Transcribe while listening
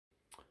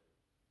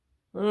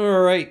All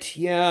right,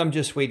 yeah, I'm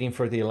just waiting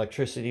for the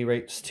electricity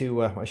rates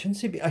to, I shouldn't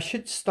say, I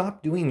should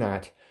stop doing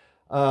that.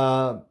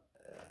 Uh,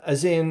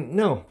 as in,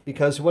 no,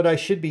 because what I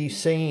should be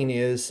saying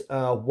is,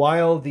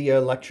 while the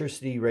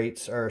electricity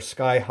rates are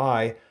sky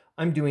high,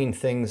 I'm doing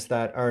things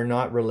that are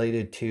not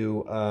related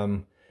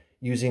to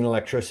using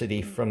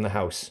electricity from the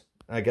house.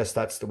 I guess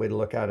that's the way to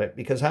look at it,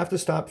 because I have to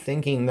stop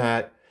thinking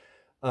that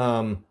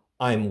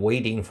I'm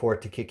waiting for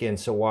it to kick in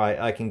so why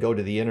I can go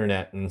to the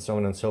internet and so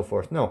on and so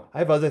forth. No, I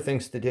have other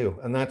things to do.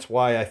 And that's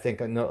why I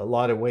think I know a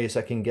lot of ways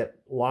I can get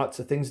lots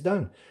of things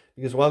done.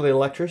 Because while the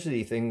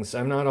electricity things,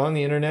 I'm not on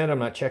the internet, I'm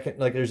not checking,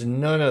 like there's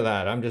none of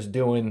that. I'm just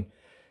doing,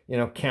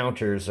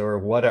 counters or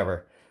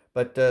whatever.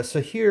 But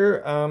so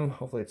here,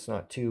 hopefully it's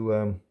not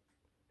too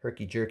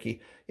herky-jerky.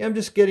 Yeah, I'm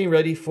just getting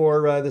ready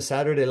for the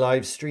Saturday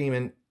live stream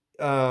and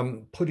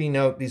putting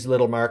out these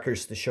little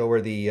markers to show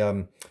where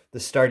the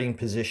starting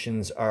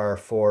positions are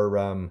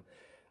for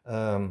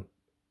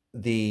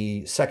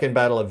the Second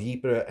Battle of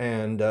Ypres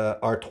and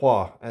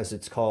Artois, as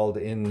it's called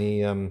in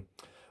the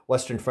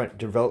Western Front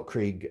de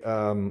Welktrieg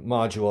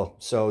module.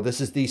 So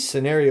this is the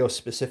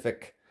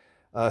scenario-specific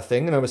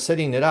thing, and I was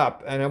setting it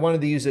up, and I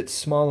wanted to use it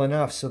small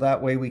enough so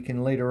that way we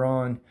can later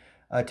on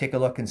take a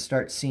look and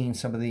start seeing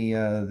some of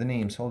the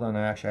names. Hold on,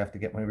 I actually have to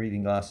get my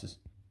reading glasses.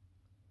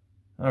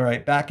 All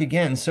right, back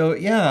again. So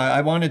yeah,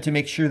 I wanted to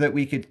make sure that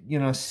we could,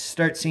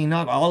 start seeing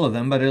not all of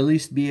them, but at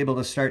least be able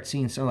to start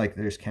seeing. So like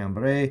there's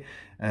Cambrai,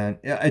 and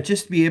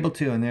just be able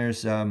to. And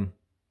there's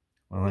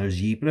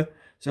there's Ypres.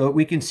 So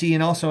we can see,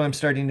 and also I'm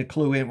starting to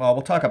clue in. Well,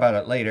 we'll talk about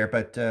it later,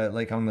 but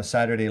like on the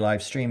Saturday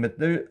live stream. But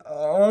there,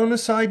 on a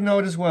side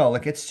note as well,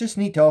 like it's just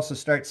neat to also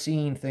start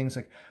seeing things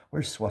like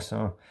where's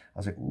Soissons. I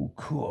was like, ooh,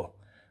 cool.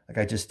 Like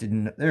I just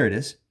didn't. There it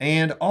is.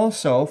 And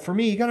also for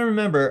me, you got to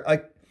remember,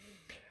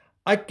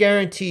 I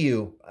guarantee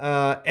you,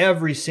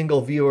 every single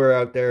viewer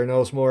out there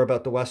knows more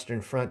about the Western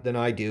Front than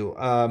I do.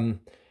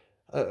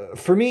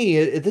 For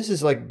me, this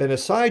has like been a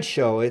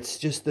sideshow. It's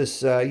just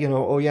this,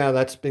 oh yeah,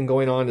 that's been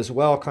going on as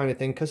well kind of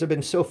thing, because I've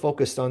been so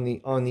focused on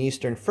the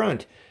Eastern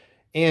Front,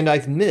 and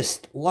I've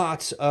missed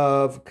lots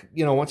of,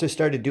 once I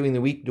started doing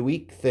the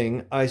week-to-week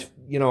thing,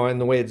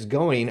 and the way it's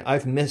going,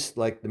 I've missed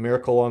like the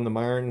Miracle on the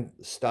Marne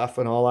stuff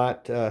and all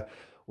that,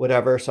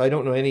 whatever. So I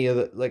don't know any of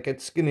the, like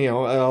it's gonna,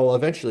 I'll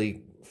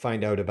eventually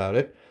find out about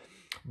it.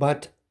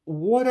 But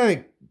what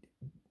I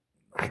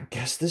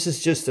guess this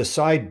is just a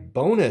side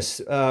bonus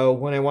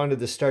when I wanted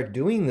to start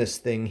doing this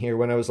thing here,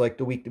 when I was like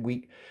the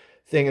week-to-week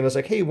thing, and I was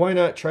like, hey, why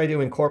not try to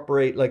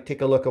incorporate, like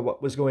take a look at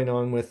what was going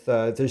on with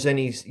if there's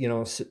any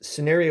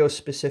scenario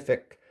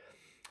specific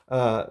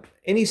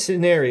any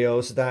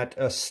scenarios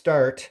that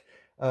start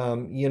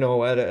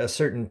at a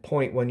certain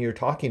point when you're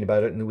talking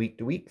about it in the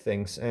week-to-week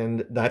things.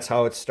 And that's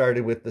how it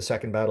started with the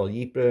Second Battle of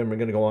Ypres, and we're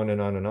going to go on and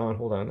on and on.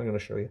 Hold on, I'm going to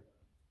show you.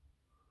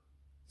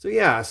 So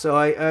yeah, so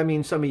I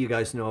mean, some of you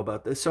guys know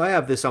about this. So I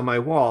have this on my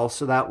wall,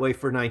 so that way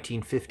for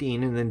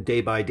 1915, and then day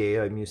by day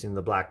I'm using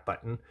the black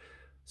button.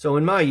 So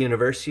in my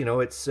universe,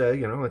 it's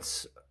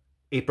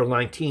April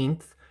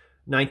 19th,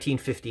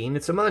 1915.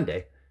 It's a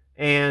Monday,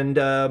 and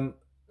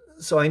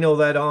so I know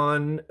that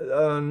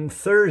on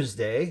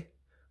Thursday,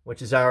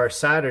 which is our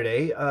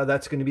Saturday,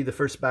 that's going to be the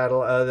first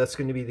battle. That's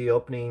going to be the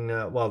opening.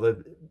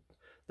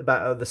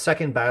 The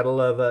second battle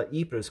of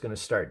Ypres is going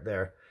to start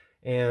there,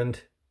 and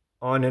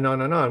on and on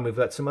and on. We've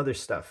got some other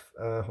stuff.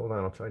 Hold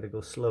on, I'll try to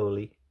go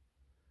slowly.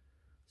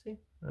 See,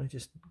 I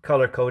just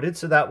color-coded,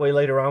 so that way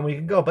later on we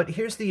can go. But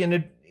here's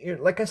the,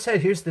 like I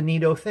said, here's the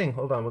neato thing.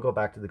 Hold on, we'll go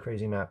back to the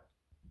crazy map.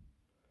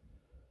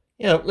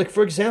 Yeah, like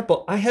for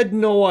example, I had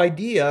no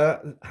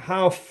idea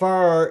how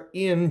far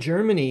in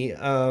Germany,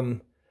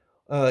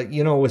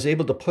 was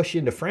able to push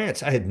into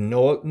France. I had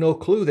no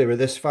clue they were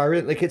this far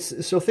in. Like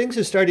so things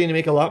are starting to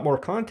make a lot more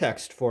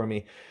context for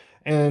me.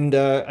 And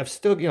I've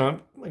still,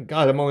 oh my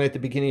God, I'm only at the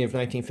beginning of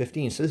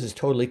 1915, so this is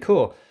totally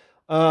cool.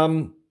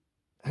 And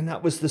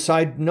that was the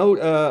side note,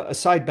 a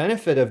side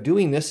benefit of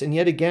doing this. And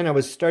yet again, I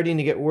was starting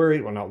to get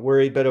worried. Well, not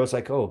worried, but I was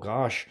like, oh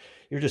gosh,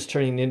 you're just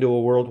turning into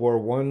a World War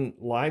I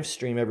live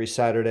stream every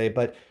Saturday.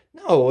 But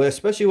no,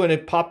 especially when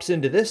it pops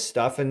into this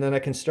stuff, and then I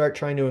can start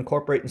trying to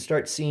incorporate and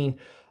start seeing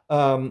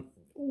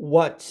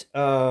what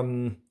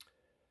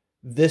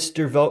this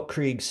Der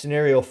Weltkrieg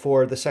scenario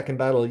for the Second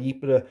Battle of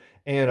Ypres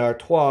and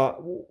Artois,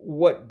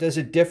 what does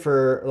it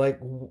differ, like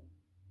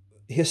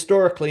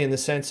historically, in the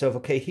sense of,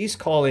 okay, he's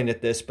calling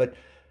it this, but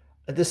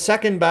the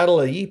Second Battle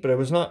of Ypres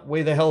was not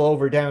way the hell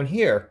over down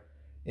here.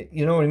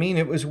 You know what I mean?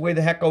 It was way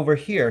the heck over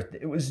here.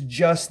 It was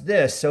just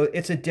this, so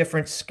it's a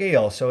different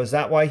scale. So is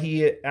that why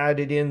he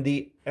added in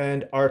the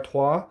and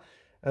Artois,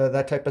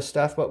 that type of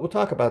stuff? But we'll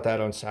talk about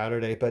that on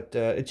Saturday. But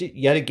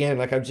yet again,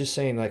 like I'm just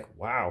saying, like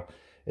wow,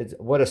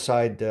 what a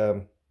side.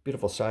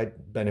 Beautiful side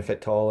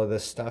benefit to all of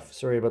this stuff.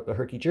 Sorry about the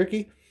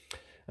herky-jerky.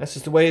 That's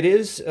just the way it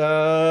is.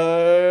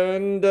 Yeah,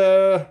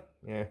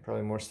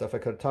 probably more stuff I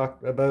could have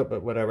talked about,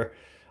 but whatever.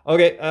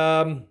 Okay,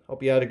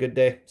 hope you had a good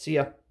day. See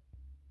ya.